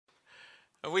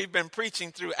We've been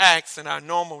preaching through Acts in our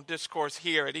normal discourse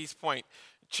here at East Point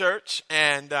Church,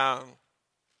 and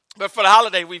but for the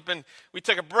holiday we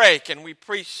took a break and we've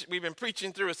been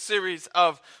preaching through a series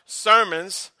of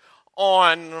sermons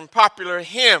on popular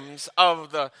hymns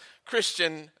of the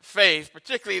Christian faith,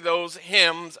 particularly those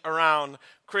hymns around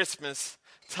Christmas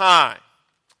time.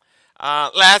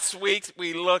 Last week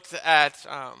we looked at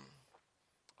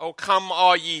 "O Come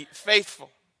All Ye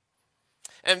Faithful."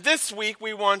 And this week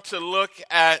we want to look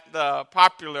at the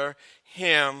popular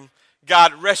hymn,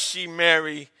 "God Rest Ye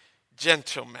Merry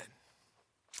Gentlemen."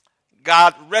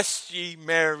 God Rest Ye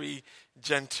Merry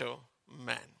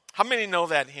Gentlemen. How many know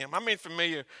that hymn? How many are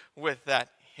familiar with that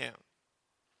hymn?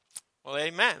 Well,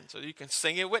 amen. So you can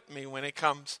sing it with me when it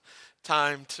comes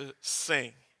time to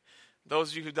sing.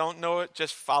 Those of you who don't know it,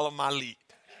 just follow my lead.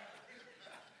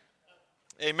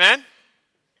 Amen.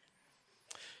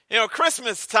 You know,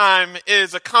 Christmas time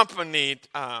is accompanied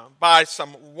by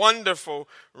some wonderful,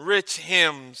 rich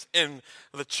hymns in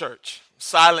the church.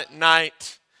 Silent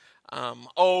Night,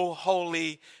 "O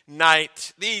Holy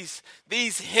Night." These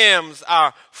hymns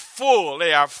are full.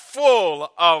 They are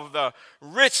full of the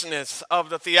richness of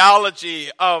the theology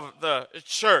of the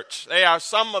church. They are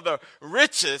some of the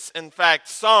richest, in fact,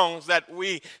 songs that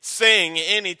we sing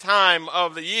any time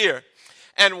of the year.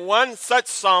 And one such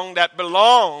song that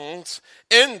belongs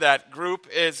in that group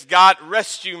is "God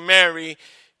Rest You Merry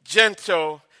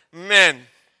Gentlemen."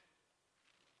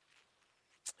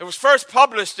 It was first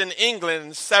published in England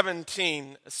in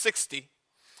 1760.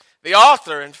 The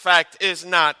author, in fact, is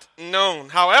not known.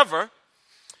 However,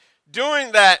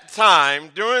 during that time,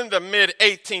 during the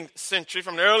mid-18th century,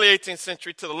 from the early 18th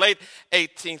century to the late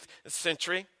 18th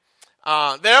century,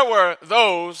 there were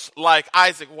those like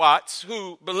Isaac Watts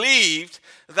who believed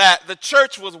that the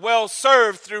church was well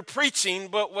served through preaching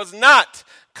but was not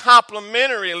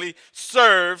complementarily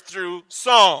served through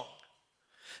song.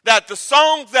 That the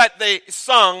songs that they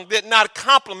sung did not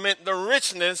complement the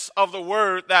richness of the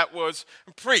word that was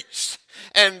preached.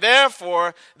 And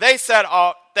therefore, they set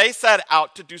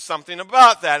out to do something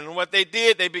about that. And what they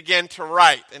did, they began to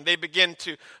write and they began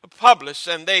to publish.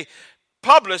 And they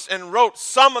published and wrote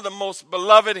some of the most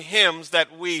beloved hymns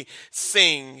that we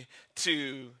sing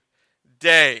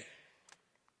today.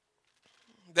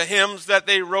 The hymns that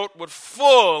they wrote were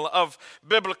full of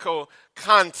biblical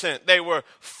content. They were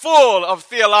full of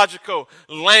theological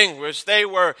language. They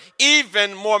were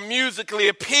even more musically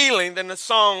appealing than the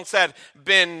songs had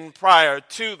been prior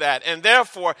to that. And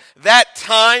therefore, that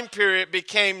time period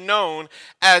became known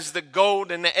as the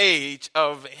golden age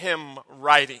of hymn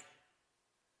writing.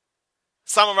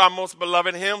 Some of our most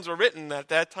beloved hymns were written at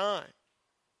that time.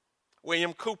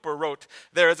 William Cowper wrote,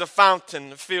 "There is a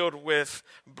fountain filled with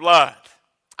blood."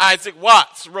 Isaac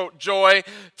Watts wrote, "Joy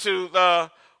to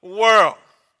the World."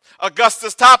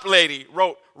 Augustus Toplady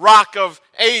wrote, "Rock of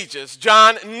Ages."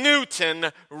 John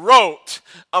Newton wrote,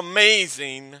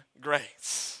 "Amazing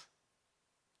Grace."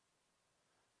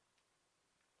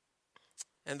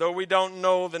 And though we don't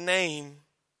know the name,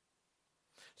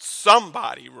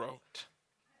 somebody wrote,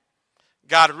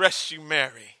 "God Rest You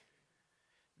Merry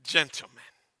Gentlemen."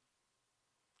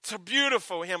 It's a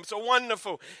beautiful hymn. It's a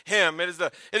wonderful hymn. It is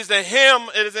a hymn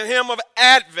of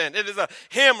Advent. It is a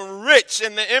hymn rich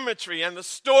in the imagery and the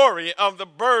story of the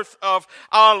birth of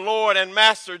our Lord and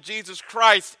Master Jesus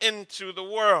Christ into the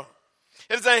world.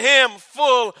 It is a hymn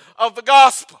full of the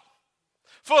gospel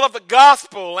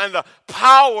and the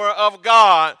power of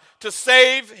God to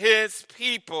save his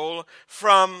people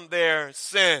from their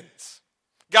sins.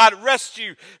 God rest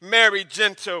you, merry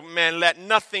gentlemen, let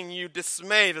nothing you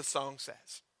dismay, the song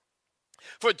says.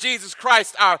 For Jesus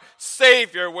Christ, our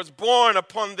Savior, was born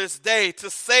upon this day to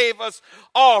save us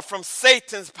all from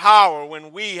Satan's power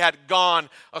when we had gone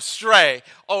astray.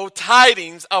 Oh,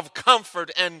 tidings of comfort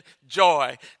and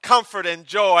joy. Comfort and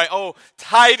joy. Oh,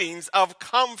 tidings of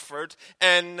comfort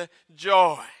and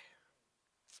joy.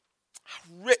 How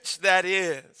rich that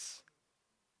is.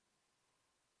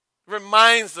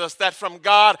 Reminds us that from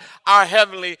God, our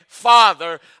Heavenly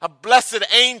Father, a blessed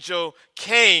angel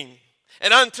came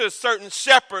and unto certain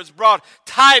shepherds brought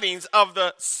tidings of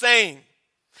the same.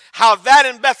 How that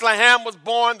in Bethlehem was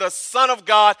born the Son of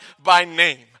God by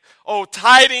name. Oh,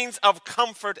 tidings of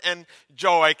comfort and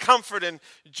joy. Comfort and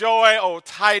joy. Oh,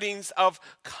 tidings of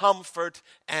comfort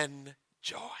and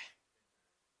joy.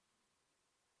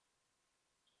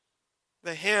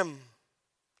 The hymn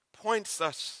points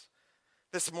us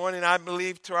this morning, I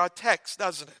believe, to our text,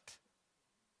 doesn't it?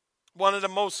 One of the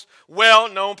most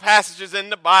well-known passages in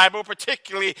the Bible,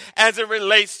 particularly as it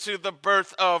relates to the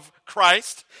birth of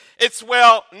Christ. It's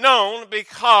well known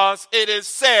because it is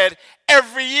said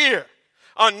every year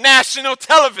on national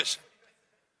television.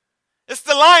 It's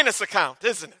the Linus account,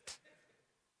 isn't it?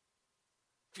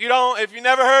 If you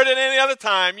never heard it any other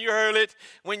time, you heard it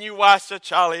when you watched a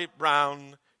Charlie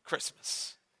Brown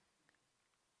Christmas.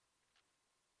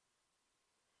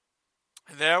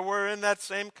 There were in that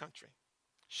same country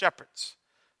shepherds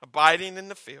abiding in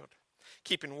the field,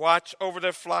 keeping watch over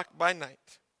their flock by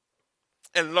night.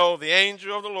 And lo, the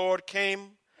angel of the Lord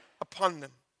came upon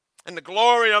them, and the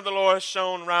glory of the Lord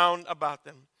shone round about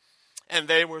them, and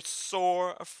they were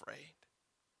sore afraid.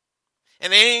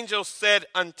 And the angel said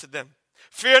unto them,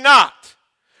 Fear not,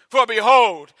 for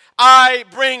behold, I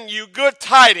bring you good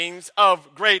tidings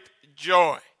of great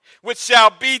joy, which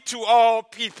shall be to all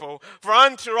people. For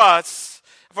unto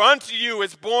you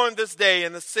is born this day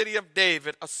in the city of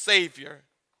David a Savior,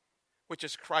 which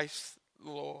is Christ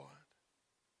the Lord.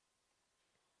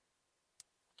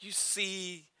 You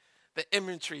see the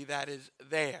imagery that is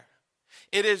there.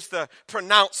 It is the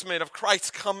pronouncement of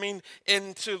Christ coming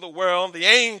into the world. The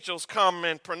angels come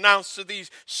and pronounce to these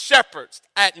shepherds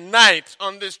at night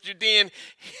on this Judean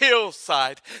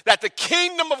hillside that the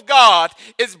kingdom of God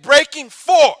is breaking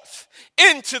forth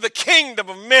into the kingdom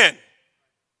of men.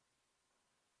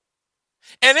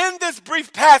 And in this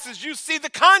brief passage, you see the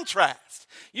contrast.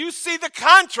 You see the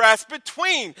contrast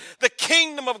between the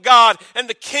kingdom of God and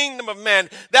the kingdom of men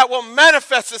that will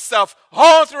manifest itself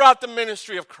all throughout the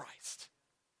ministry of Christ.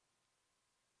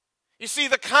 You see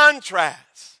the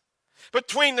contrast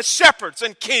between the shepherds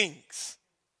and kings.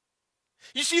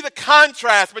 You see the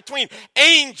contrast between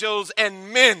angels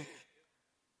and men.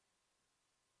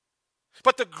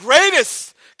 But the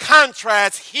greatest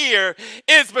contrast here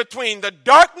is between the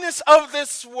darkness of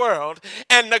this world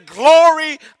and the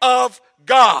glory of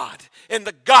God in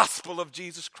the gospel of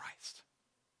Jesus Christ.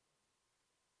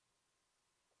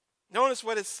 Notice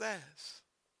what it says.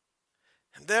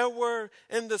 And there were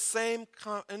in the same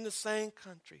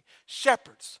country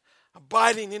shepherds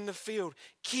abiding in the field,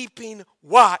 keeping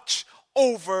watch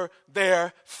over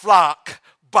their flock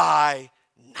by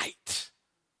night.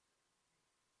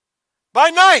 By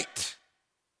night.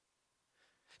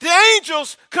 The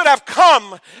angels could have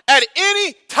come at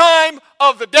any time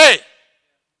of the day.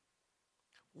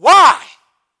 Why?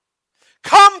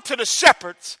 Come to the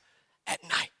shepherds at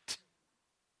night.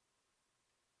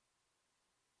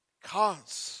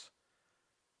 Because,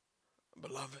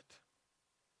 beloved,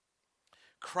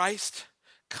 Christ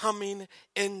coming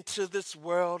into this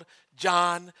world,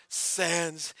 John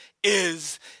says,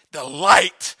 is the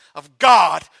light of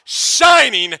God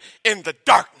shining in the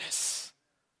darkness.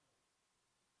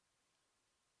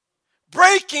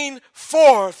 Breaking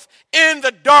forth in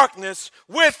the darkness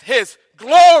with his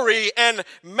glory and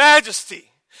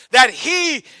majesty. That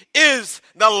he is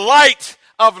the light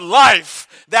of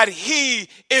life. That he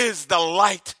is the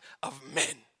light of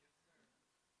men.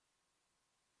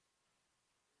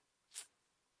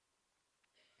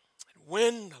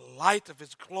 When the light of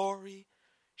his glory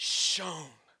shone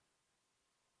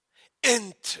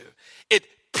into, it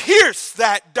pierced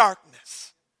that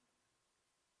darkness.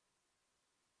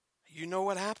 You know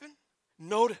what happened?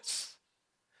 Notice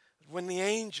when the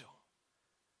angel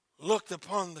looked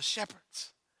upon the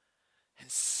shepherds and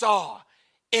saw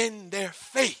in their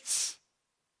face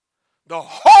the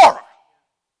horror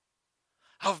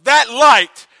of that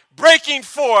light breaking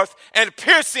forth and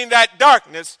piercing that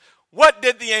darkness, what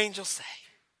did the angel say?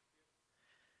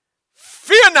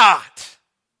 Fear not,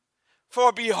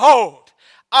 for behold,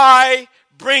 I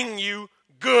bring you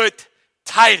good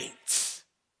tidings.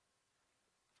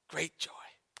 Great joy.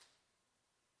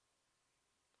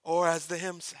 Or as the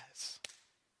hymn says,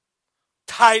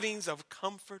 tidings of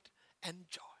comfort and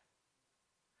joy.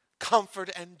 Comfort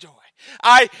and joy.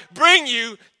 I bring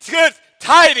you good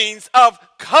tidings of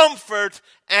comfort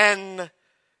and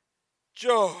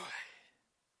joy.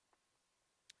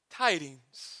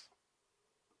 Tidings.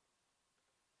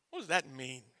 What does that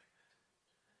mean?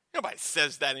 Nobody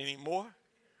says that anymore.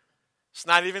 It's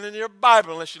not even in your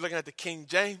Bible unless you're looking at the King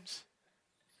James.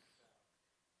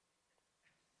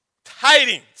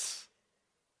 Tidings.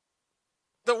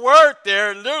 The word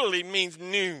there literally means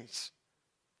news.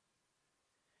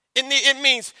 It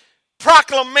means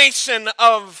proclamation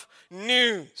of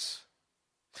news.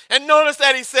 And notice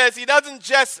that he says he doesn't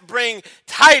just bring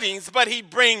tidings, but he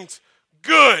brings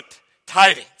good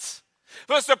tidings.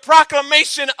 So it's the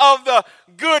proclamation of the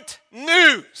good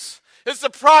news. It's the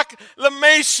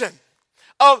proclamation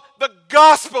of the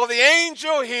gospel. The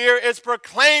angel here is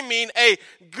proclaiming a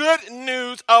good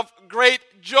news of great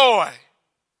joy.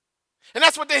 And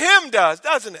that's what the hymn does,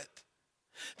 doesn't it?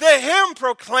 The hymn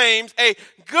proclaims a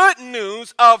good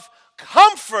news of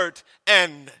comfort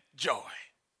and joy.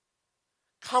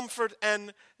 comfort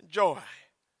and joy.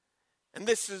 And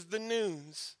this is the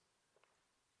news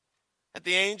that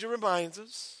the angel reminds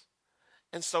us,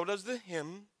 and so does the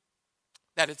hymn,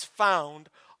 that it's found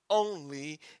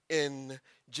only in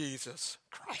Jesus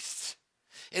Christ.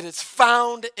 It is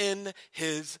found in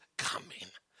his coming.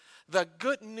 The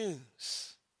good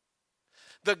news,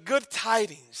 the good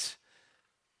tidings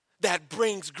that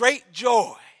brings great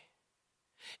joy,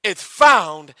 it's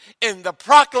found in the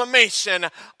proclamation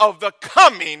of the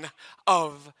coming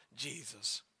of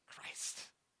Jesus Christ.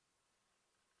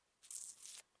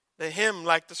 The hymn,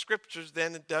 like the scriptures,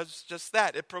 then it does just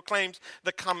that. It proclaims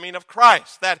the coming of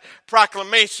Christ. That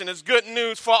proclamation is good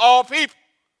news for all people.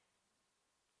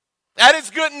 That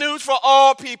is good news for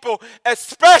all people,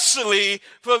 especially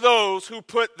for those who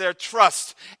put their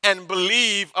trust and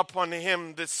believe upon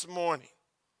him this morning.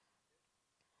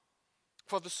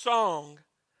 For the song,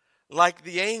 like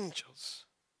the angels,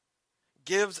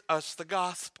 gives us the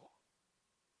gospel.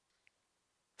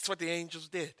 That's what the angels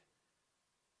did.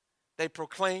 They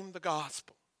proclaimed the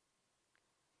gospel.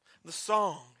 The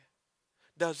song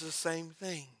does the same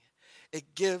thing.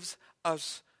 It gives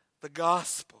us the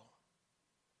gospel.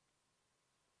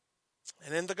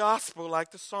 And in the gospel,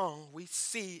 like the song, we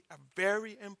see a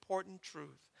very important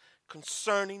truth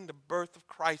concerning the birth of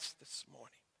Christ this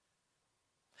morning.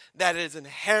 That is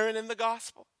inherent in the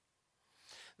gospel,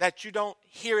 that you don't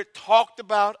hear it talked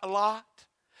about a lot,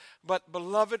 but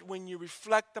beloved, when you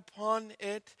reflect upon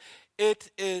it, it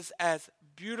is as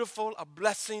beautiful a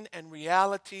blessing and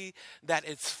reality that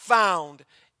is found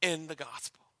in the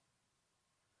gospel.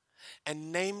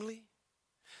 And namely,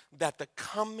 that the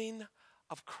coming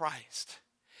of Christ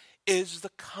is the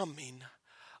coming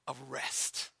of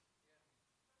rest.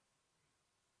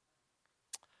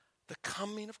 The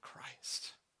coming of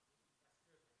Christ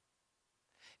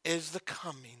is the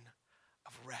coming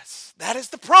of rest. That is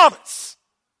the promise.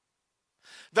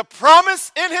 The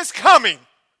promise in his coming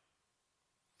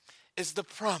is the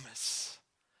promise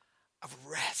of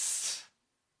rest.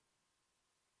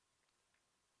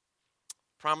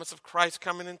 Promise of Christ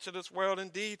coming into this world,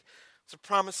 indeed, it's a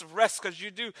promise of rest, because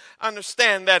you do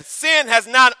understand that sin has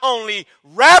not only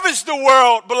ravaged the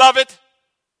world, beloved,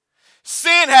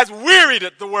 sin has wearied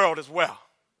the world as well.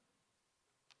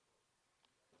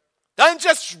 Doesn't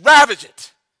just ravage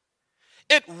it,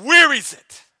 it wearies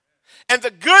it. And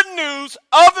the good news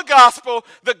of the gospel,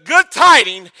 the good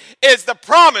tidings, is the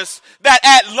promise that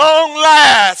at long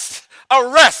last a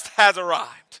rest has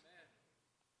arrived.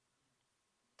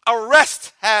 A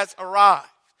rest has arrived.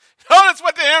 Notice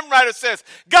what the hymn writer says.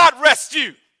 God rests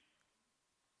you.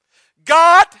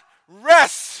 God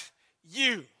rests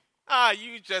you.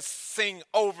 You just sing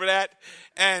over that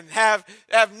and have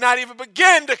not even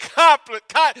begun to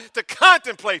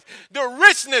contemplate the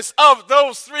richness of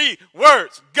those three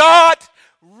words. God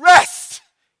rests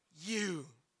you.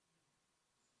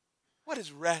 What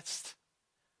is rest?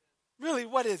 Really,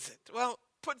 what is it? Well,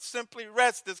 put simply,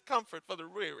 rest is comfort for the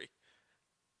weary.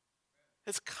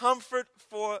 It's comfort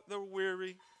for the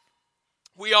weary.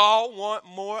 We all want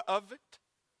more of it,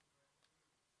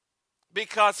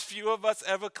 because few of us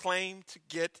ever claim to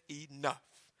get enough.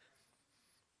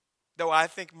 Though I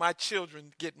think my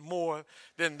children get more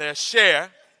than their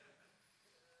share,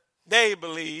 they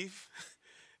believe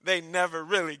they never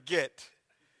really get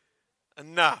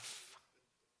enough.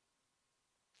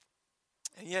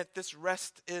 And yet this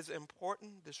rest is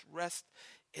important. This rest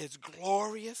is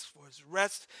glorious, for his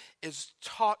rest is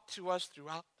taught to us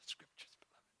throughout the scriptures,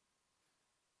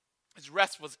 beloved. His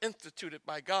rest was instituted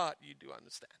by God, you do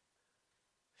understand.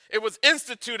 It was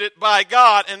instituted by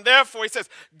God, and therefore he says,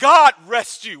 God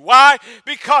rests you. Why?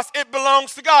 Because it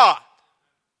belongs to God.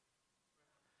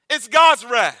 It's God's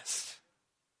rest.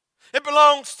 It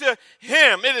belongs to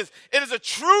him. It is a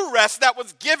true rest that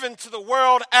was given to the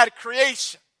world at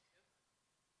creation.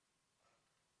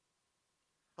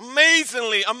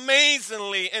 Amazingly,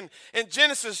 in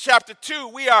Genesis chapter 2,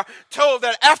 we are told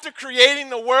that after creating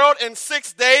the world in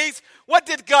 6 days, what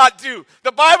did God do?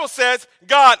 The Bible says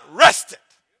God rested.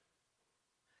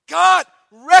 God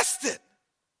rested.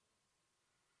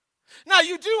 Now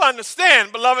you do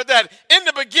understand, beloved, that in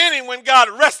the beginning when God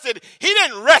rested, he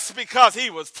didn't rest because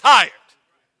he was tired.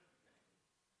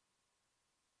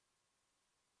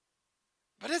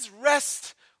 But his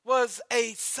rest was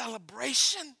a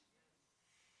celebration.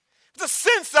 The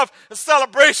sense of a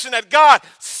celebration that God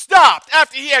stopped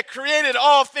after he had created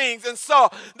all things and saw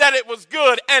that it was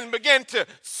good and began to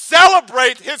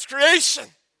celebrate his creation,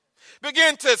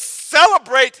 began to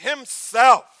celebrate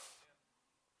himself.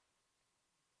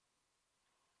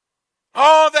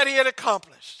 All that he had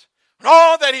accomplished,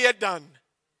 all that he had done.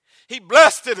 He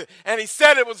blessed it and he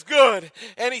said it was good.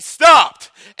 And he stopped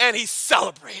and he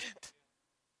celebrated.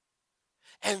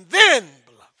 And then,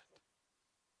 beloved,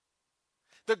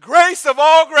 the grace of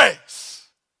all grace,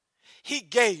 he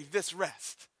gave this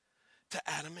rest to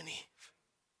Adam and Eve.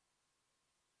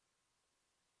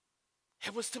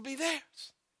 It was to be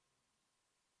theirs.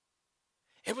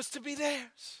 It was to be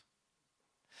theirs.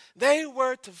 They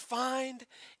were to find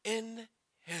in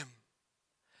him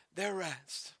their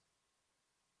rest.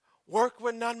 Work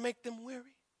would not make them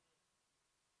weary.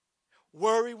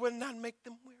 Worry would not make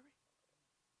them weary.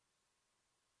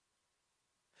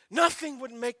 Nothing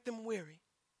would make them weary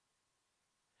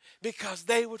because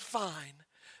they would find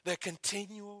their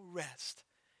continual rest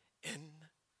in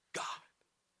God.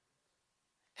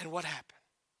 And what happened?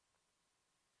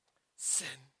 Sin.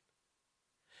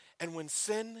 And when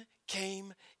sin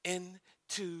came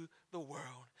into the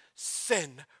world,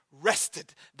 sin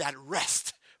wrested that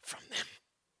rest from them.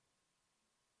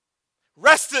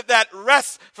 Wrested that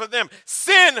rest from them.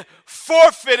 Sin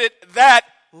forfeited that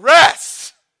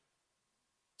rest.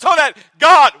 So that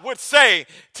God would say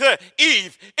to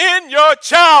Eve, in your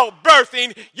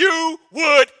childbirthing, you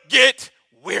would get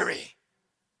weary.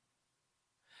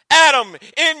 Adam,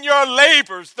 in your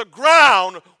labors, the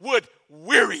ground would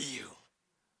weary you.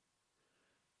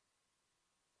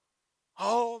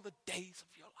 All the days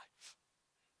of your life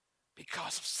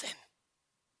because of sin.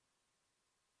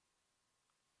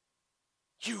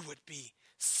 You would be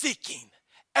seeking,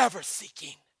 ever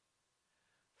seeking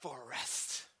for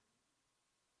rest.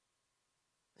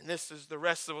 And this is the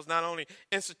rest that was not only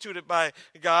instituted by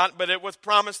God, but it was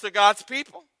promised to God's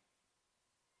people.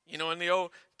 You know, in the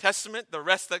Old Testament, the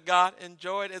rest that God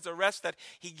enjoyed is a rest that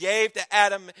he gave to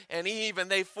Adam and Eve, and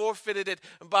they forfeited it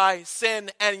by sin,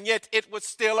 and yet it was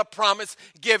still a promise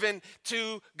given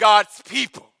to God's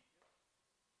people.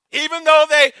 Even though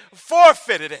they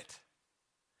forfeited it,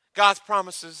 God's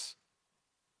promises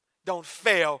don't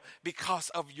fail because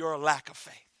of your lack of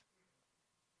faith.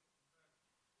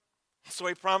 So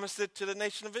he promised it to the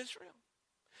nation of Israel.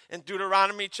 In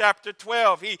Deuteronomy chapter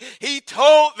 12, he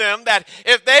told them that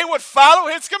if they would follow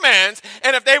his commands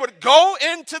and if they would go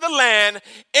into the land,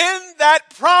 in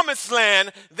that promised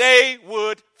land, they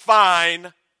would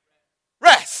find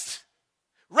rest.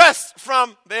 Rest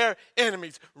from their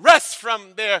enemies. Rest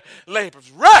from their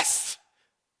labors. Rest.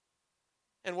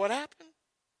 And what happened?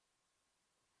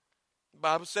 The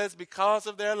Bible says because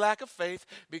of their lack of faith,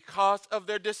 because of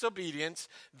their disobedience,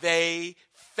 they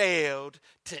failed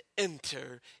to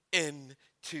enter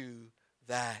into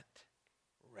that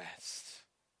rest.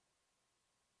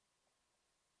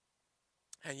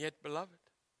 And yet, beloved,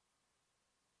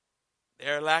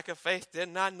 their lack of faith did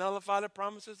not nullify the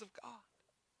promises of God.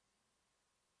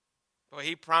 For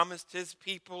he promised his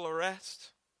people a rest.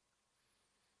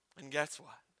 And guess what?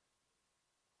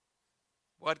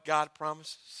 What God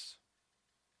promises,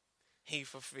 he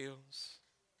fulfills.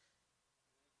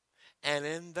 And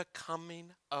in the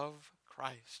coming of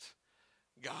Christ,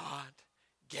 God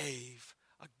gave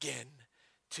again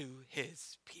to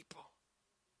his people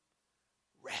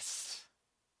rest.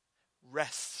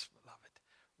 Rest, beloved.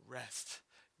 Rest.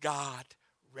 God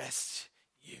rests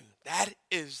you. That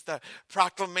is the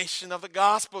proclamation of the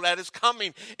gospel that is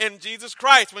coming in Jesus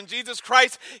Christ. When Jesus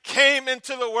Christ came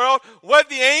into the world, what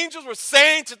the angels were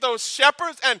saying to those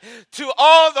shepherds and to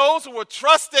all those who will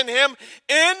trust in him,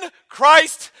 in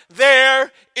Christ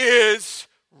there is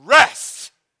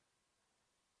rest.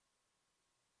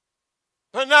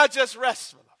 But not just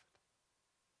rest, beloved.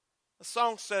 The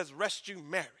song says, rest you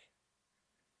merry.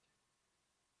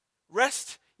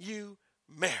 Rest you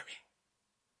merry.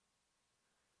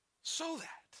 So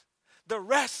that the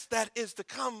rest that is to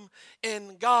come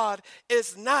in God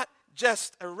is not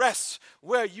just a rest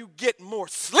where you get more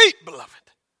sleep,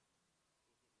 beloved.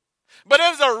 But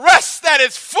it is a rest that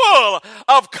is full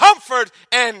of comfort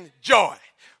and joy.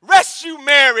 Rest you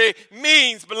merry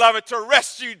means, beloved, to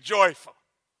rest you joyful.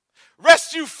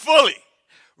 Rest you fully.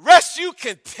 Rest you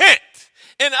content.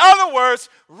 In other words,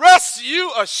 rest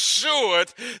you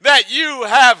assured that you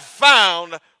have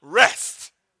found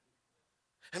rest.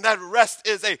 And that rest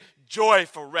is a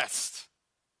joyful rest.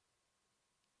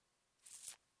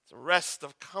 It's a rest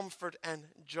of comfort and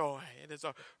joy. It is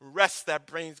a rest that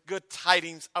brings good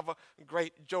tidings of a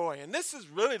great joy. And this is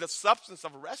really the substance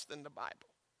of rest in the Bible.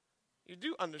 You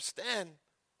do understand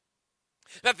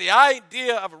that the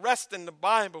idea of rest in the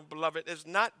Bible, beloved, is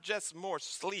not just more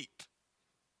sleep.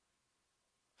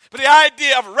 But the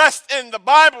idea of rest in the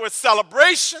Bible is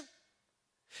celebration.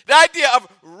 The idea of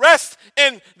rest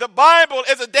in the Bible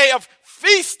is a day of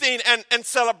feasting and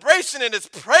celebration and is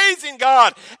praising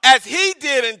God as he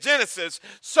did in Genesis,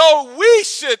 so we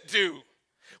should do.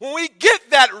 When we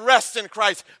get that rest in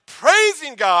Christ,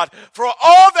 praising God for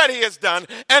all that he has done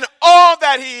and all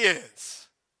that he is.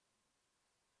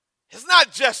 It's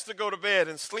not just to go to bed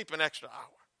and sleep an extra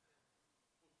hour.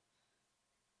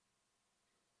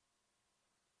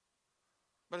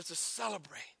 But it's to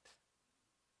celebrate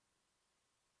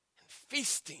and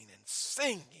feasting and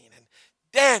singing and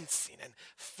dancing and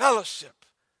fellowship.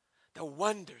 The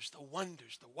wonders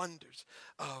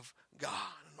of God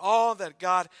and all that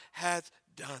God has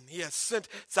done. He has sent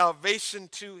salvation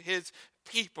to his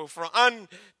people. For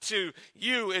unto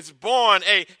you is born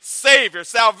a Savior.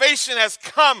 Salvation has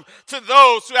come to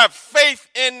those who have faith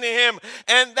in him.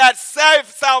 And that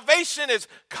salvation is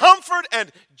comfort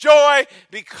and joy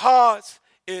because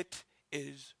it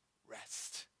is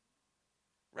rest.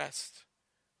 Rest,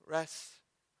 rest,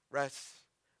 rest,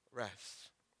 rest.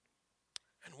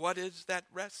 And what is that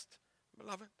rest,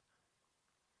 beloved?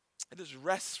 It is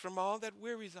rest from all that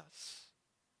wearies us.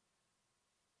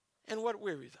 And what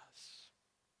wearies us?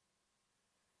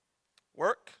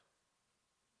 Work,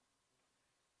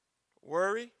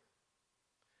 worry,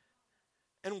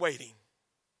 and waiting.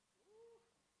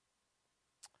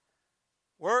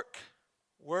 Work,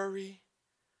 worry,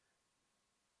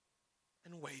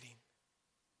 and waiting.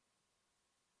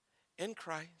 In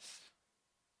Christ,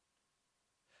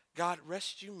 God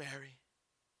rests you, Mary,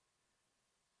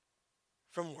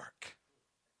 from work.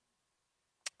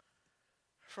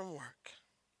 From work.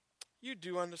 You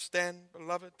do understand,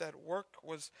 beloved, that work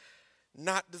was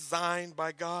not designed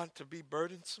by God to be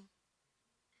burdensome.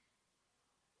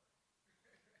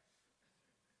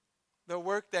 The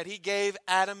work that he gave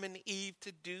Adam and Eve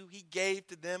to do, he gave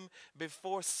to them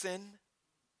before sin.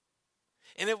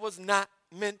 And it was not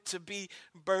meant to be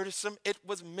burdensome. It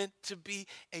was meant to be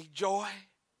a joy.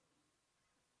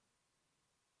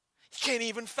 You can't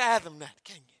even fathom that,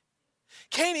 can you?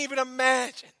 Can't even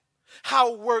imagine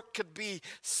how work could be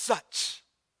such.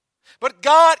 But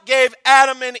God gave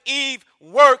Adam and Eve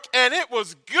work, and it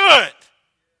was good.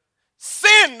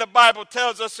 Sin, the Bible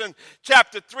tells us in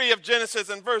chapter 3 of Genesis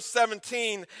and verse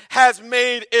 17, has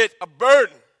made it a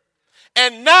burden.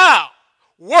 And now,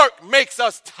 work makes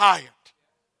us tired.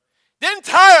 Didn't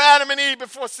tire Adam and Eve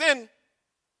before sin.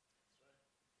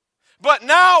 But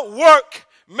now work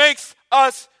makes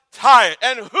us tired.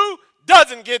 And who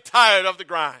doesn't get tired of the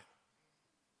grind?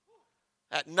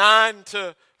 At 9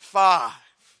 to 5.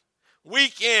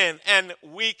 Week in and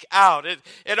week out.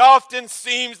 It often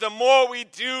seems the more we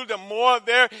do, the more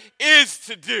there is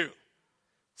to do.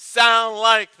 Sound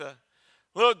like the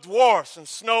little dwarfs in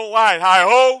Snow White.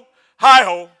 Hi-ho,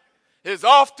 hi-ho. It's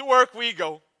off to work we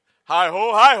go.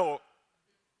 Hi-ho, hi-ho.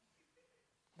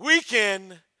 Week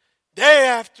in, day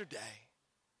after day.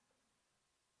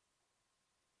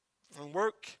 And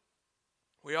work,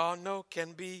 we all know,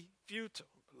 can be futile,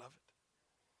 beloved.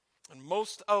 And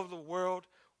most of the world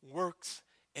works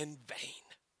in vain.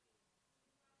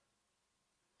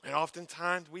 And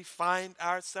oftentimes we find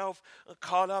ourselves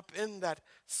caught up in that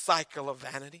cycle of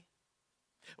vanity.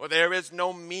 Well, there is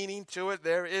no meaning to it.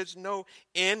 There is no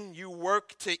end. You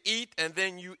work to eat, and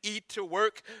then you eat to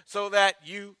work so that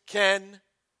you can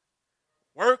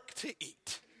work to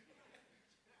eat.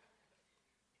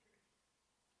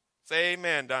 Say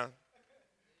amen, Don.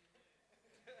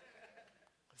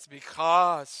 It's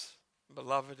because,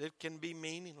 beloved, it can be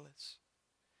meaningless.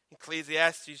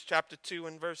 Ecclesiastes chapter 2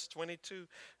 and verse 22,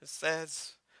 it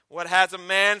says, "What has a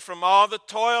man from all the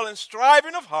toil and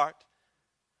striving of heart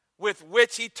with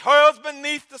which he toils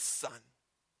beneath the sun?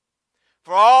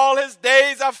 For all his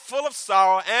days are full of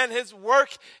sorrow, and his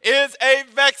work is a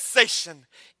vexation.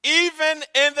 Even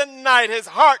in the night his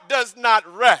heart does not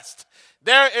rest.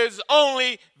 There is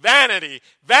only vanity,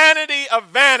 vanity of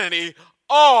vanity.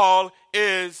 All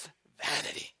is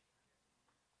vanity."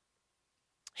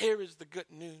 Here is the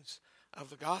good news of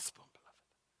the gospel, beloved.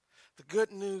 The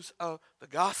good news of the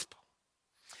gospel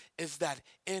is that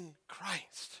in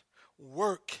Christ,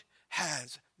 work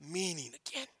has meaning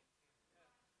again.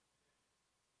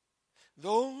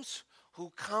 Those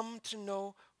who come to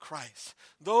know Christ,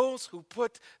 those who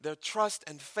put their trust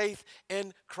and faith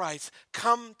in Christ,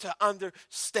 come to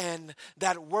understand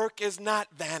that work is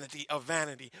not vanity of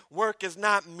vanity. Work is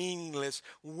not meaningless.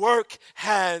 Work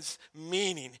has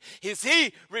meaning.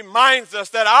 He reminds us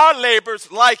that our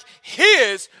labors, like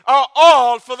his, are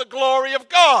all for the glory of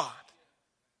God.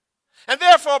 And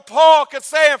therefore, Paul could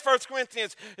say in 1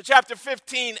 Corinthians chapter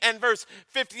 15 and verse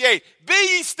 58, be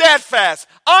ye steadfast,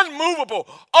 unmovable,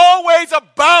 always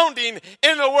abounding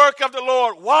in the work of the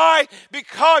Lord. Why?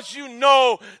 Because you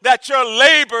know that your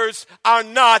labors are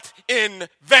not in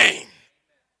vain.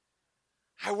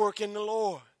 I work in the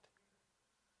Lord.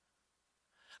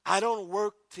 I don't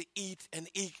work to eat and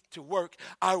eat to work.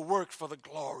 I work for the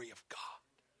glory of God.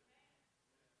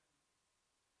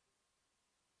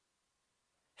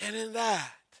 And in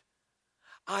that,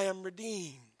 I am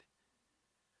redeemed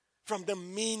from the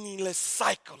meaningless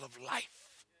cycle of life.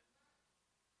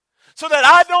 So that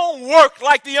I don't work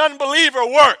like the unbeliever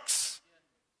works.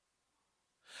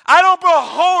 I don't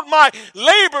behold my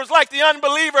labors like the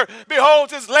unbeliever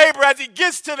beholds his labor as he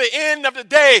gets to the end of the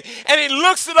day and he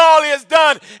looks at all he has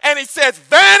done and he says,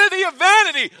 vanity of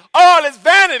vanity, all is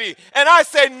vanity. And I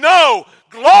say, no,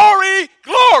 glory,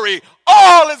 glory,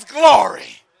 all is glory.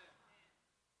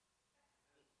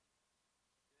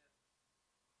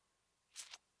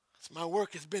 My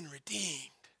work has been redeemed.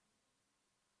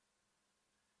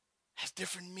 Has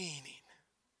different meaning.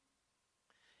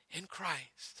 In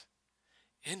Christ,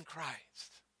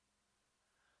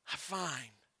 I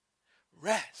find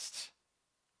rest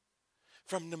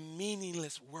from the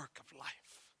meaningless work of life.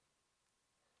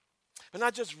 But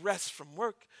not just rest from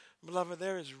work, beloved,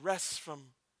 there is rest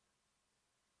from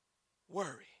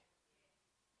worry.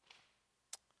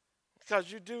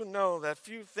 Because you do know that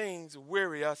few things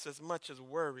weary us as much as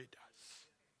worry does.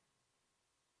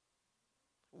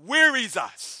 Wearies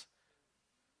us.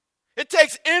 It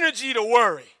takes energy to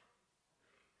worry.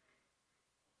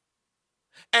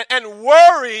 And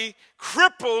worry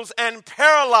cripples and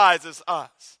paralyzes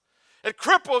us. It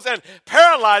cripples and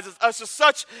paralyzes us to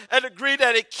such a degree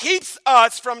that it keeps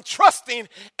us from trusting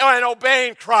and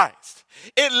obeying Christ.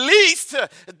 It leads to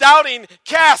doubting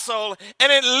castle,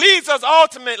 and it leads us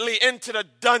ultimately into the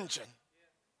dungeon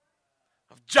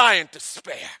of giant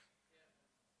despair.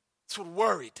 That's what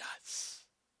worry does.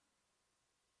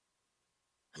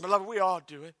 And beloved, we all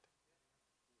do it.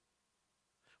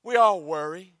 We all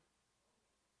worry.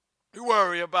 We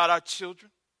worry about our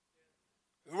children.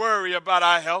 We worry about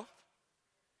our health.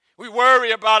 We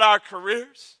worry about our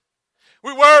careers.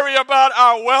 We worry about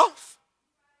our wealth.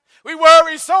 We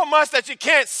worry so much that you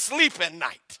can't sleep at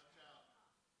night.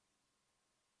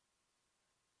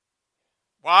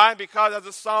 Why? Because as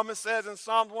the psalmist says in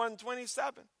Psalm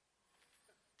 127,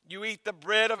 you eat the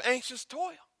bread of anxious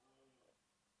toil.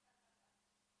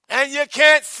 And you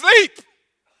can't sleep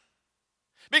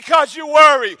because you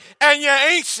worry and you're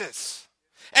anxious.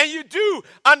 And you do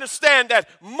understand that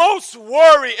most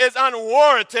worry is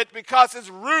unwarranted because it's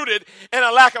rooted in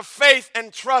a lack of faith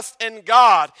and trust in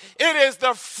God. It is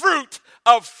the fruit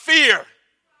of fear.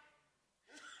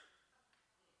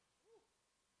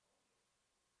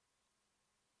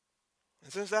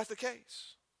 And since that's the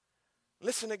case,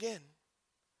 listen again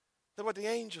to what the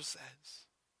angel says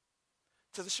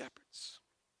to the shepherds.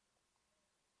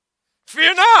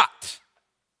 Fear not.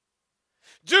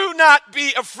 Do not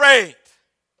be afraid.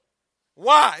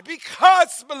 Why?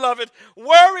 Because, beloved,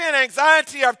 worry and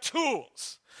anxiety are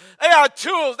tools. They are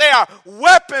tools. They are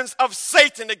weapons of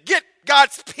Satan to get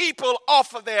God's people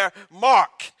off of their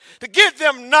mark, to get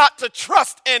them not to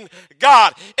trust in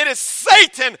God. It is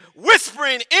Satan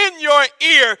whispering in your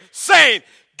ear saying,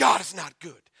 God is not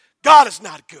good. God is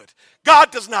not good. God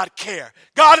does not care.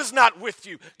 God is not with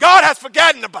you. God has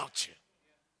forgotten about you.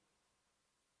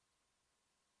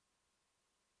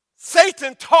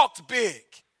 Satan talks big.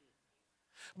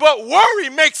 But worry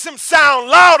makes him sound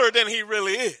louder than he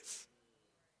really is.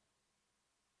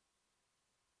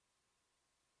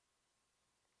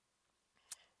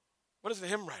 What does the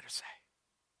hymn writer say?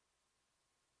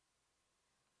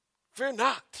 Fear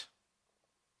not,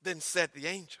 then said the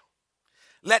angel.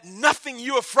 Let nothing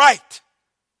you affright.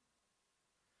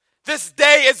 This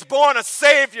day is born a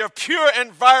Savior, pure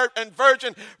and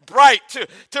virgin bright,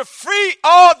 to free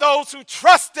all those who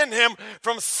trust in him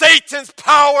from Satan's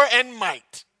power and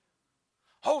might.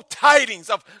 Oh, tidings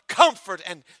of comfort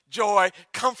and joy,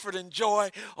 comfort and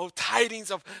joy. Oh, tidings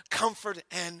of comfort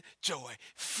and joy.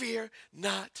 Fear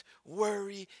not,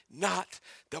 worry not.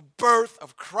 The birth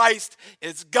of Christ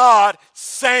is God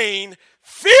saying,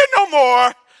 fear no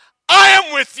more, I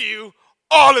am with you,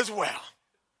 all is well.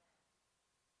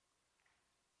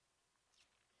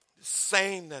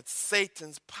 Saying that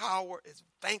Satan's power is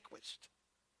vanquished.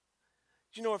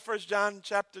 Do you know what 1 John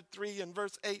chapter 3 and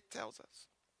verse 8 tells us?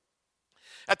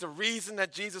 That the reason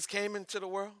that Jesus came into the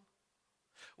world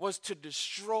was to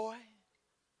destroy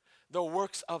the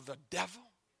works of the devil.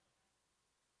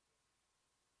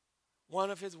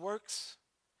 One of his works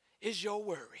is your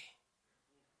worry.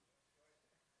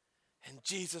 And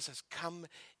Jesus has come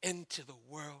into the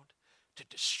world to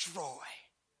destroy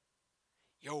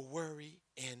your worry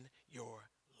in your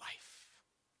life.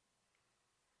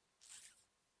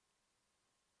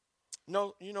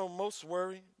 No, you know, most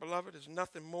worry, beloved, is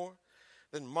nothing more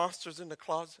than monsters in the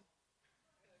closet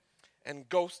and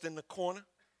ghosts in the corner.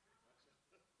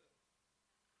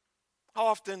 How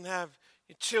often have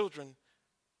your children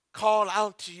call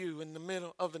out to you in the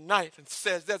middle of the night and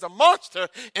says, there's a monster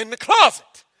in the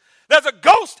closet. There's a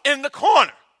ghost in the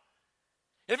corner.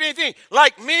 If anything,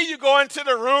 like me, you go into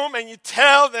the room and you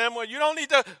tell them, well, you don't need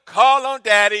to call on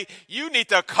Daddy. You need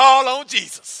to call on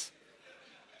Jesus.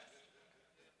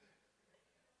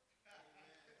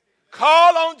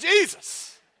 Call on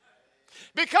Jesus.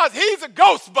 Because he's a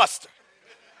ghostbuster.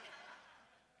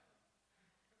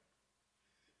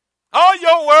 All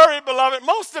your worry, beloved,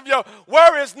 most of your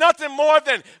worry is nothing more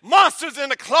than monsters in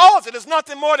the closet. It's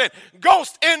nothing more than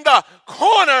ghosts in the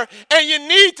corner. And you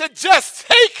need to just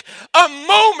take a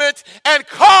moment and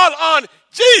call on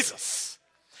Jesus,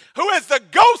 who is the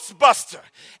ghostbuster.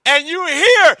 And you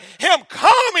hear him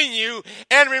calming you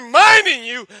and reminding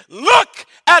you, look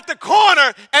at the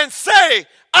corner and say,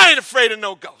 I ain't afraid of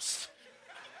no ghosts.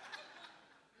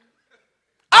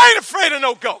 I ain't afraid of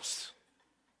no ghosts.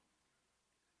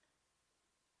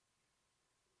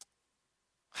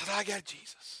 Because I got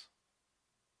Jesus.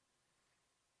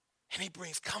 And he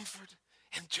brings comfort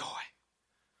and joy.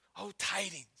 Oh,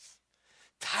 tidings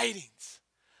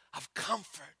of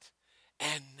comfort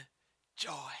and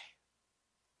joy.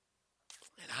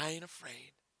 And I ain't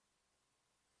afraid.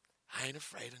 I ain't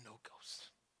afraid of no ghosts.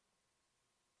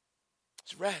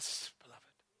 It's rest, beloved.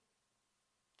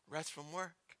 Rest from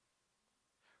work.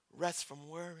 Rest from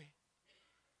worry.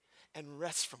 And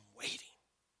rest from waiting.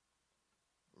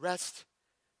 Rest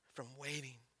from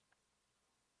waiting.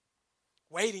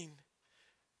 Waiting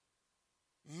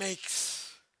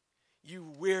makes you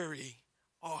weary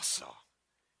also.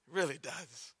 It really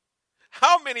does.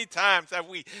 How many times have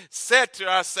we said to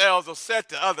ourselves or said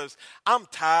to others, I'm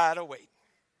tired of waiting.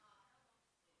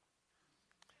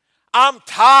 I'm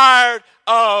tired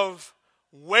of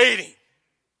waiting.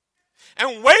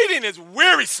 And waiting is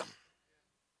wearisome.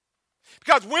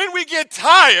 Because when we get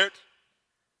tired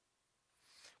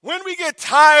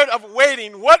of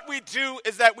waiting, what we do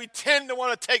is that we tend to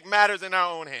want to take matters in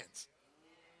our own hands.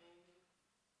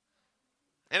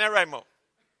 Ain't that right, Mo?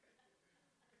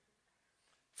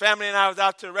 Family and I was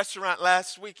out to a restaurant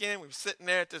last weekend. We were sitting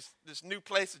there at this new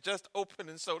place that just opened,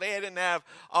 and so they didn't have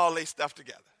all their stuff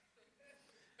together.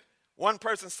 One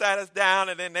person sat us down,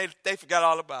 and then they forgot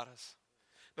all about us.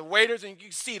 The waiters, and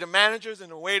you see the managers and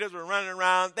the waiters were running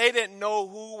around. They didn't know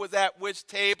who was at which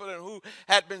table and who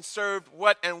had been served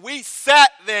what. And we sat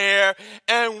there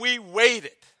and we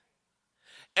waited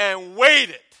and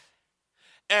waited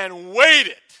and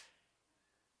waited.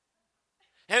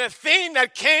 And a thing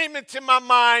that came into my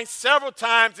mind several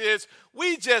times is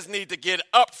we just need to get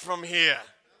up from here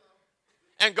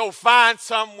and go find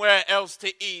somewhere else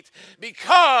to eat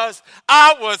because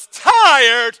I was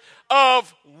tired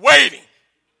of waiting.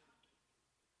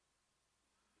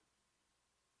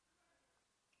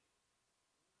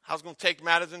 I was going to take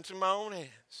matters into my own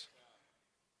hands.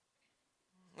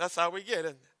 That's how we get,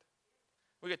 isn't it?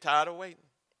 We get tired of waiting.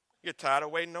 You get tired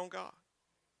of waiting on God.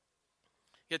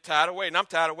 You get tired of waiting. I'm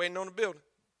tired of waiting on the building.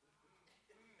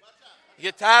 You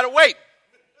get tired of waiting.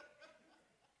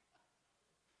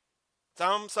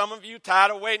 Some of you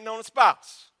tired of waiting on a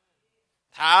spouse.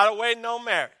 Tired of waiting on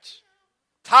marriage.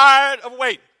 Tired of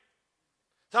waiting.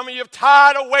 Some of you are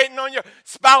tired of waiting on your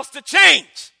spouse to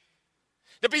change.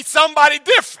 To be somebody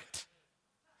different.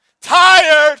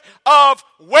 Tired of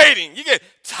waiting. You get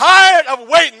tired of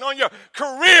waiting on your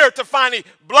career to finally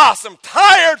blossom.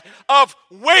 Tired of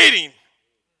waiting.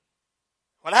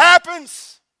 What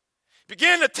happens?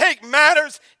 Begin to take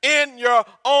matters in your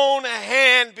own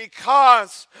hand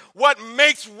because what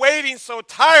makes waiting so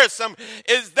tiresome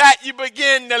is that you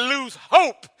begin to lose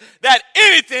hope that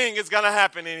anything is going to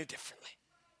happen any differently.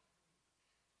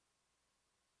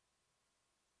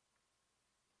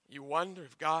 You wonder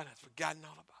if God has forgotten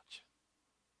all about you.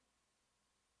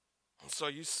 And so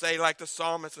you say like the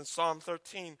psalmist in Psalm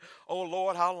 13, oh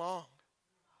Lord, how long?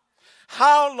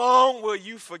 How long will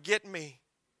you forget me?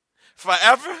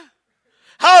 Forever?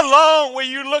 How long will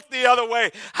you look the other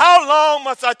way? How long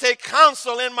must I take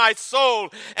counsel in my soul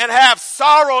and have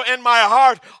sorrow in my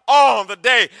heart all the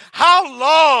day? How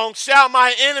long shall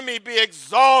my enemy be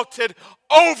exalted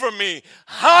over me?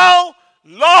 How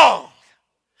long?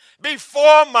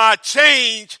 Before my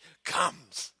change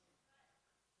comes.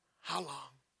 How long?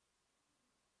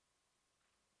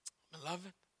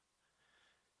 Beloved,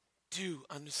 do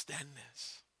understand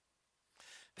this,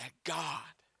 that God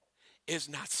is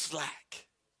not slack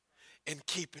in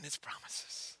keeping his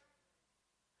promises.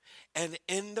 And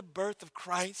in the birth of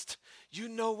Christ, you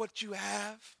know what you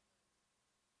have?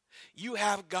 You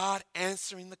have God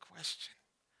answering the question,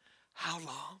 how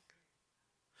long?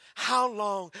 How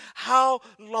long? How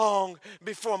long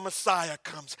before Messiah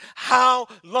comes? How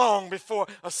long before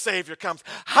a Savior comes?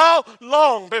 How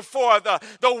long before the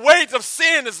weight of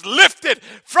sin is lifted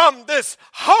from this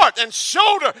heart and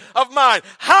shoulder of mine?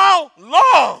 How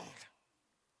long?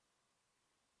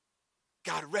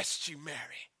 God rest you, Mary.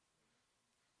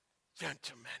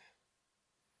 Gentlemen,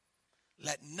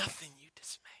 let nothing you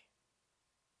dismay.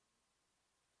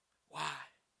 Why?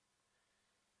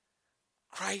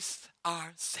 Christ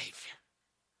our Savior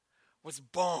was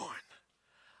born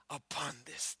upon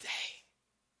this day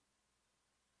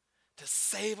to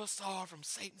save us all from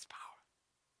Satan's power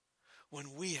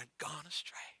when we had gone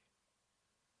astray.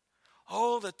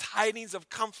 Oh, the tidings of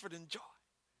comfort and joy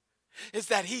is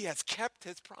that he has kept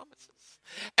his promises.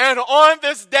 And on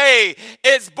this day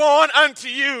is born unto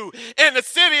you in the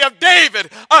city of David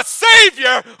a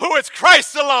Savior who is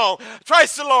Christ alone.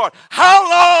 Christ the Lord. How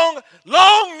long?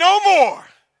 Long no more.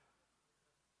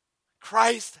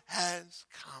 Christ has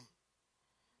come.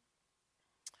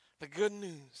 The good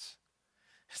news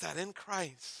is that in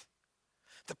Christ,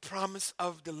 the promise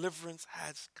of deliverance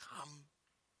has come.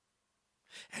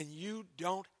 And you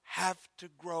don't have to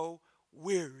grow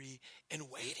weary in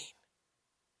waiting.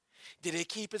 Did he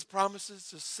keep his promises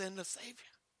to send a Savior?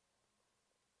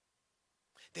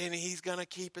 Then he's going to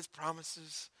keep his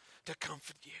promises to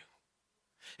comfort you.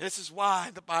 And this is why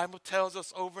the Bible tells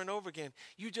us over and over again,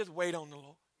 you just wait on the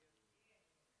Lord.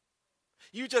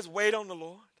 You just wait on the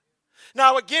Lord.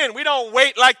 Now again, we don't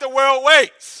wait like the world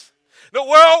waits. The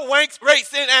world waits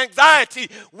in anxiety.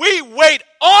 We wait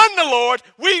on the Lord.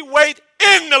 We wait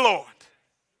in the Lord.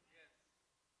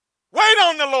 Wait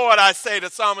on the Lord, I say, the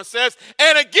psalmist says.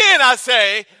 And again I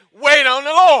say, wait on the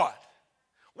Lord.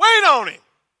 Wait on him.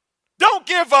 Don't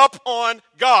give up on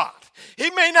God.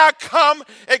 He may not come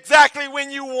exactly when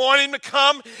you want him to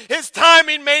come. His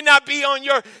timing may not be on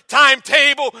your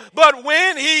timetable. But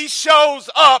when he shows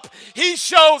up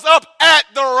at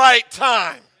the right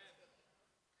time.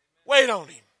 Wait on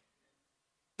him.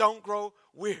 Don't grow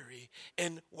weary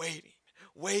in waiting.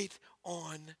 Wait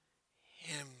on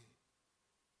him.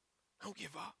 Don't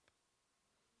give up.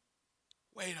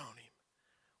 Wait on him.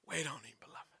 Wait on him,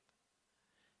 beloved.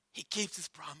 He keeps his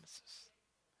promises.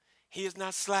 He is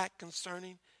not slack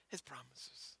concerning his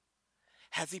promises.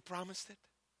 Has he promised it?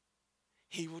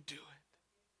 He will do it.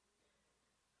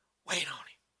 Wait on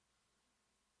him.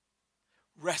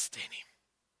 Rest in him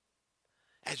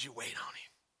as you wait on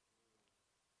him.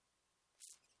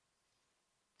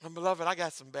 And beloved, I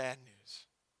got some bad news.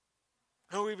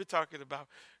 I know we've been talking about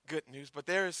good news, but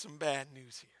there is some bad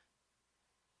news here.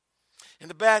 And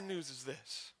the bad news is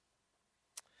this: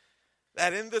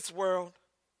 that in this world,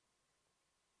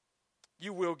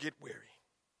 you will get weary.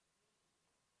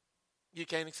 You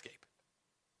can't escape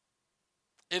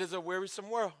it. It is a wearisome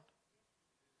world.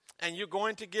 And you're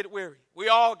going to get weary. We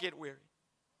all get weary.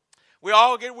 We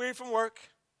all get weary from work.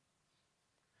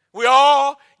 We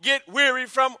all get weary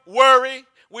from worry.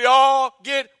 We all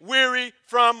get weary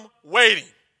from waiting.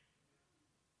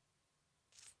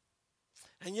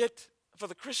 And yet, for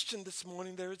the Christian this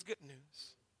morning, there is good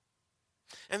news.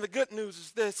 And the good news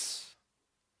is this: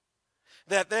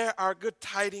 that there are good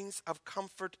tidings of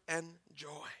comfort and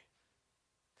joy.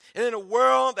 And in a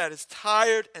world that is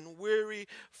tired and weary,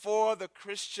 for the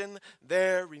Christian,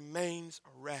 there remains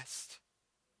a rest.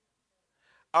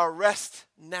 A rest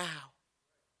now.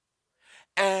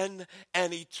 And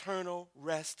an eternal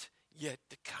rest yet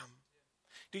to come.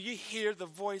 Do you hear the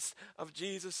voice of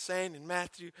Jesus saying in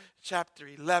Matthew chapter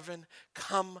 11,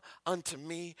 "Come unto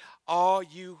me, all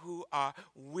you who are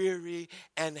weary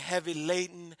and heavy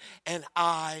laden, and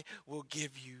I will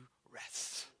give you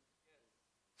rest."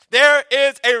 There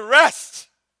is a rest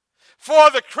for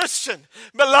the Christian.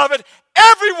 Beloved,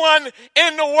 everyone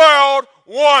in the world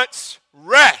wants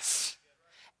rest.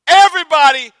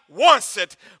 Everybody wants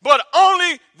it, but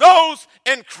only those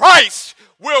in Christ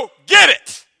will get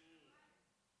it.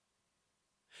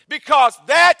 Because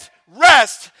that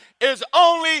rest is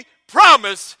only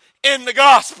promised in the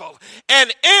gospel. And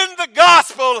in the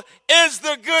gospel is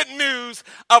the good news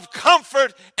of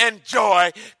comfort and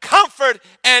joy. Comfort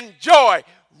and joy.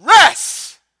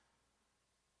 Rest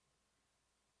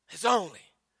is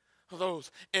only for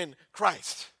those in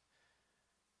Christ.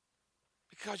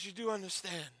 Because you do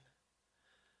understand.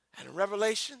 And in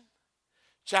Revelation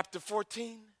chapter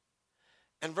 14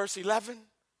 and verse 11,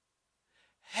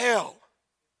 Hell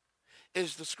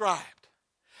is described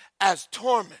as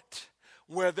torment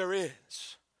where there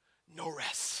is no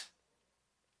rest.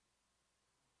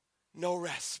 No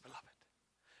rest, beloved.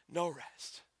 No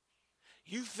rest.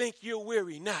 You think you're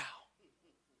weary now.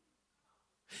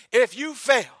 If you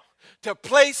fail to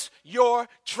place your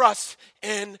trust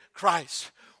in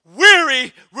Christ,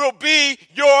 weary will be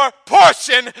your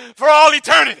portion for all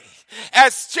eternity.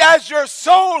 As your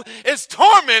soul is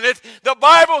tormented, the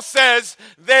Bible says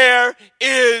there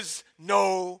is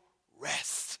no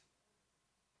rest.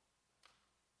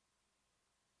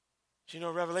 Do you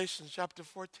know Revelation chapter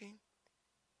 14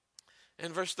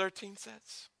 and verse 13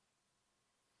 says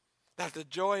that the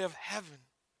joy of heaven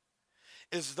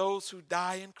is those who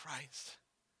die in Christ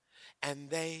and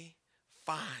they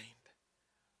find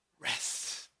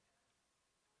rest.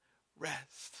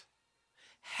 Rest.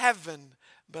 Heaven,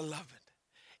 beloved,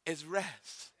 is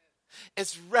rest.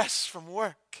 It's rest from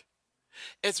work.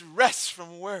 It's rest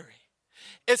from worry.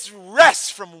 It's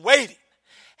rest from waiting.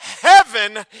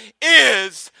 Heaven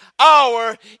is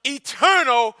our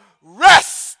eternal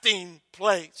resting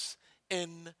place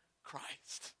in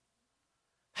Christ.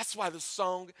 That's why the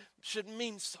song should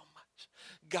mean so much.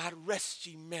 God rest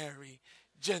ye merry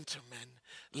gentlemen,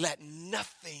 let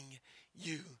nothing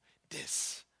you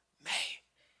dismay.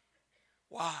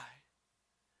 Why?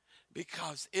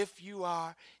 Because if you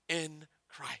are in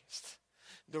Christ,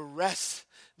 the rest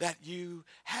that you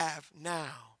have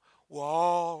now will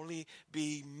only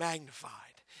be magnified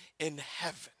in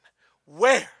heaven,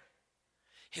 where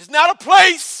it's not a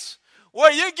place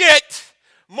where you get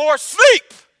more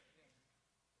sleep,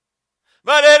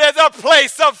 but it is a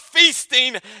place of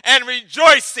feasting and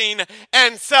rejoicing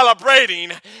and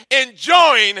celebrating,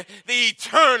 enjoying the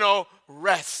eternal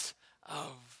rest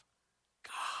of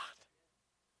God.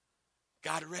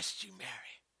 God rest you merry.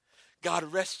 God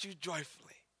rest you joyfully.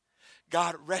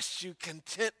 God rest you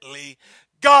contently.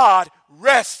 God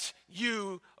rest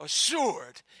you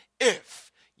assured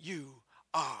if you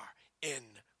are in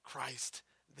Christ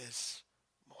this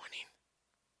morning.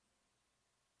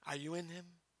 Are you in him?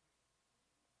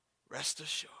 Rest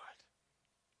assured,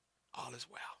 all is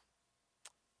well.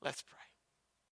 Let's pray.